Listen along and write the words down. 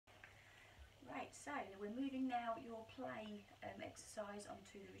Right, so we're moving now your play exercise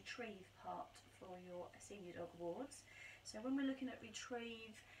onto the retrieve part for your senior dog awards. So when we're looking at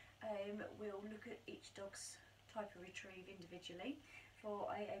retrieve, we'll look at each dog's type of retrieve individually. For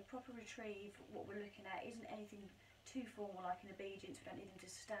a proper retrieve, what we're looking at isn't anything too formal like an obedience. We don't need them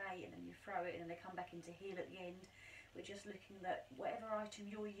to stay and then you throw it and then they come back into heel at the end. We're just looking that whatever item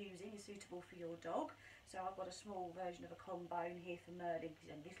you're using is suitable for your dog. So I've got a small version of a Kong bone here for Merlin because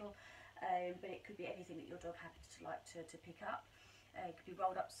he's little, but it could be anything that your dog happens to like to pick up. It could be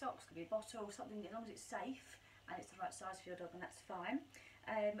rolled up socks, could be a bottle, something, as long as it's safe and it's the right size for your dog, and that's fine.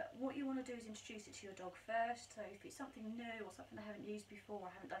 What you want to do is introduce it to your dog first. So if it's something new or something they haven't used before or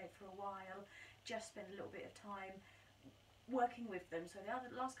haven't done it for a while, just spend a little bit of time working with them. So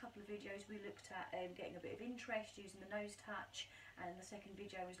the last couple of videos we looked at getting a bit of interest using the nose touch, and the second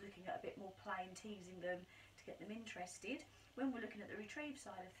video was looking at a bit more play and teasing them to get them interested. When we're looking at the retrieve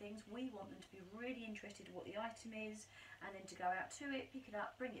side of things, we want them to be really interested in what the item is and then to go out to it, pick it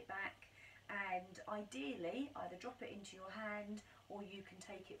up, bring it back, and ideally either drop it into your hand or you can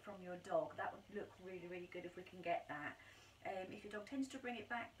take it from your dog. That would look really, really good if we can get that. If your dog tends to bring it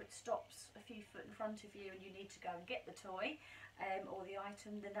back but stops a few foot in front of you and you need to go and get the toy or the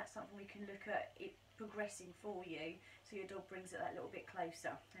item, then that's something we can look at it progressing for you so your dog brings it that little bit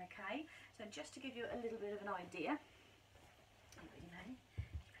closer. Okay, so just to give you a little bit of an idea. Are you ready, Merlin?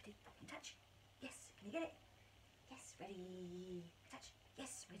 You ready? Can you touch? Yes. Can you get it? Yes. Ready? Touch?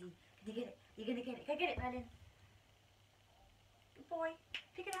 Yes. Ready? Can you get it? You're going to get it. Go get it, Merlin. Good boy.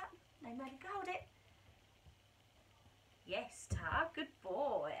 Pick it up. No, Merlin, go hold it. Yes, Tar, good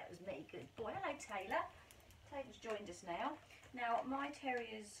boy. That was me, good boy. Hello, Taylor. Taylor's joined us now. Now, my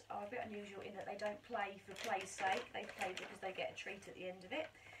terriers are a bit unusual in that they don't play for play's sake. They play because they get a treat at the end of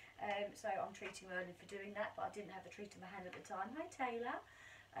it. So I'm treating Merlin for doing that, but I didn't have the treat in my hand at the time. Hi, Taylor.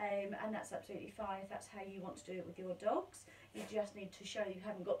 And that's absolutely fine if that's how you want to do it with your dogs. You just need to show you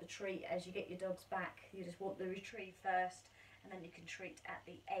haven't got the treat as you get your dogs back. You just want the retrieve first, and then you can treat at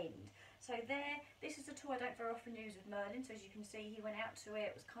the end. So there, this is a toy I don't very often use with Merlin, so as you can see he went out to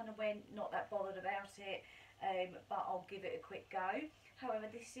it, was kind of not that bothered about it, but I'll give it a quick go. However,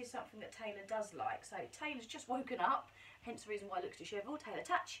 this is something that Taylor does like. So Taylor's just woken up, hence the reason why it looks dishevelled. Taylor,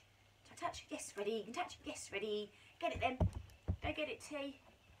 touch, touch, yes, ready, you can touch, yes, ready, get it then, go get it, T.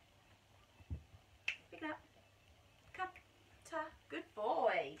 Pick it up, come, Ta, good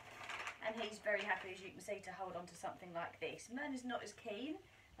boy. And he's very happy, as you can see, to hold on to something like this. Merlin's not as keen,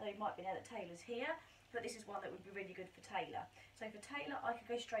 although he might be now that Taylor's here, but this is one that would be really good for Taylor. So for Taylor, I could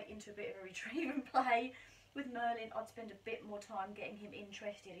go straight into a bit of a retrieve and play. With Merlin, I'd spend a bit more time getting him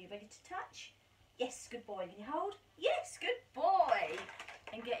interested. Are you ready to touch? Yes, good boy. Can you hold? Yes, good boy.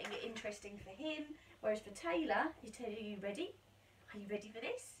 And getting it interesting for him. Whereas for Taylor, you tell you ready? Are you ready for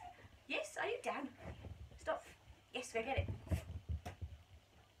this? Yes, are you down? Stop. Yes, go get it.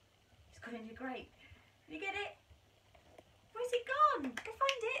 It's gone in your grate. Can you get it? Where's it gone? Go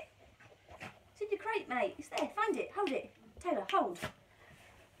find it. It's in your crate, mate. It's there. Find it. Hold it. Taylor, hold.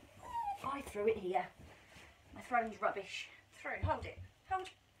 I threw it here. My throne's rubbish. Throw it. Hold it. Hold.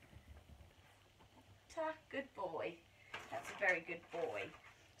 Ta, good boy. That's a very good boy.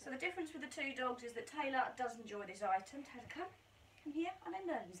 So the difference with the two dogs is that Taylor does enjoy this item. Taylor, come. Come here. I know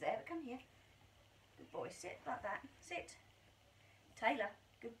Merlin's there, but come here. Good boy. Sit like that. Sit. Taylor,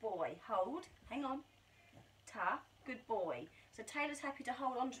 good boy. Hold. Hang on. Ta, good boy. So Taylor's happy to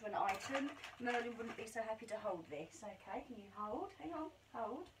hold on to an item. Merlin wouldn't be so happy to hold this. Okay, can you hold? Hang on.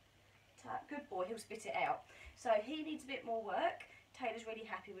 Hold. Ta, good boy. He'll spit it out. So he needs a bit more work. Taylor's really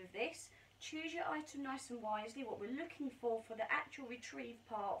happy with this. Choose your item nice and wisely. What we're looking for the actual retrieve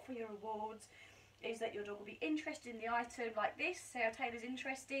part for your rewards is that your dog will be interested in the item like this, say how Taylor's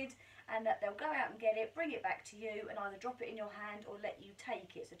interested, and that they'll go out and get it, bring it back to you, and either drop it in your hand or let you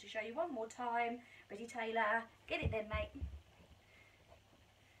take it. So to show you one more time, ready Taylor, get it then mate.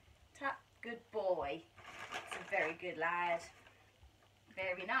 Tap, good boy. That's a very good lad.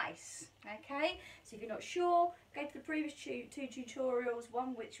 Very nice. Okay, so if you're not sure, go to the previous two tutorials,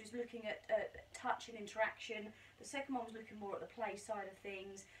 one which was looking at touch and interaction, the second one was looking more at the play side of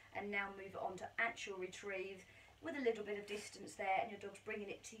things, and now move it on to actual retrieve with a little bit of distance there, and your dog's bringing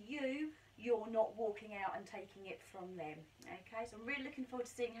it to you, you're not walking out and taking it from them. Okay, so I'm really looking forward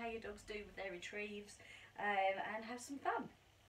to seeing how your dogs do with their retrieves, and have some fun.